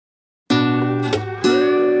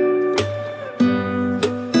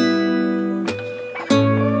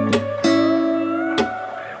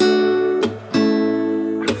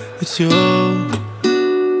you,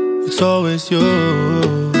 it's always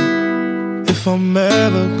you. If I'm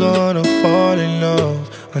ever gonna fall in love,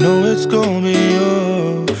 I know it's gonna be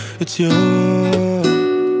you. It's you,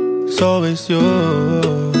 it's always you.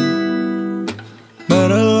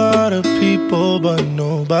 Met a lot of people, but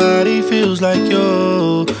nobody feels like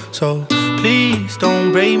you. So please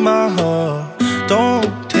don't break my heart,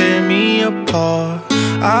 don't tear me apart.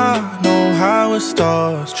 I know how it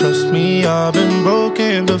starts, trust me, I've been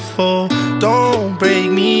broken before. Don't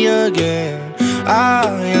break me again, I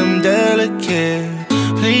am delicate.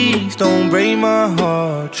 Please don't break my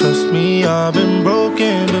heart, trust me, I've been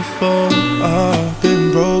broken before. I've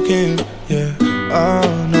been broken, yeah, I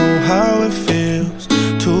know how it feels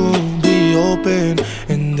to be open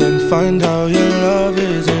and then find out your love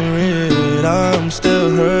isn't real. I'm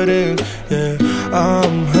still hurting, yeah,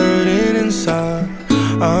 I'm hurting inside.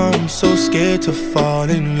 I'm so scared to fall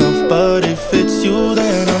in love, but if it's you,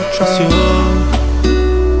 then I'll try. It's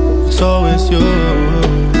you, it's always you.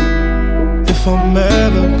 If I'm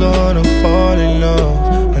ever gonna fall in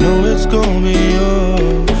love, I know it's gonna be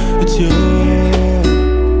you. It's you,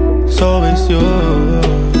 it's always you.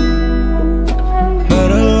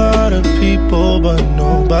 Met a lot of people, but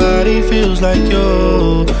nobody feels like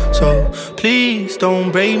you. So please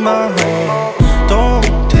don't break my heart,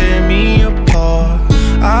 don't tear me apart.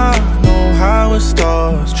 I know how it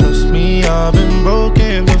starts, trust me, I've been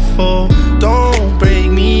broken before. Don't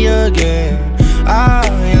break me again, I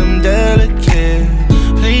am delicate.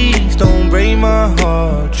 Please don't break my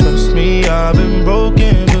heart, trust me, I've been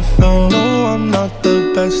broken before. No, I'm not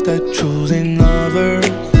the best at choosing lovers.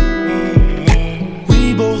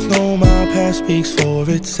 We both know my past speaks for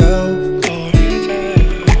itself.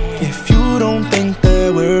 If you don't think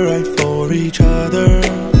that we're right for each other,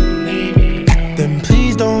 then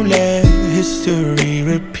please don't let history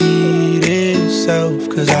repeat itself.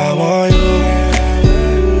 Cause I want you,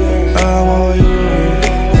 I want you.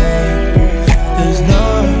 There's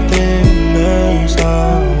nothing else I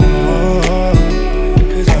want.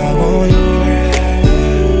 Cause I want you,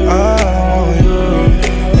 I want you,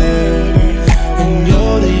 yeah. And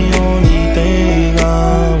you're the only thing I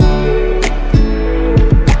want.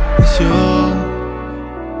 It's you,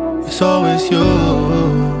 it's always you.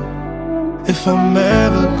 If I'm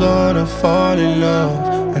ever gonna fall in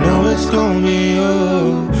love, I know it's gonna be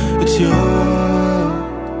you. It's you,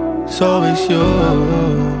 it's always you.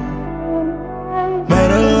 Met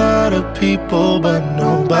a lot of people, but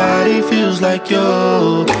nobody feels like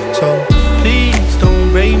you. So please don't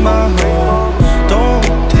break my heart,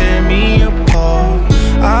 don't tear me apart.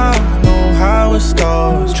 I know how it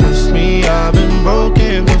starts, trust me, I've been broken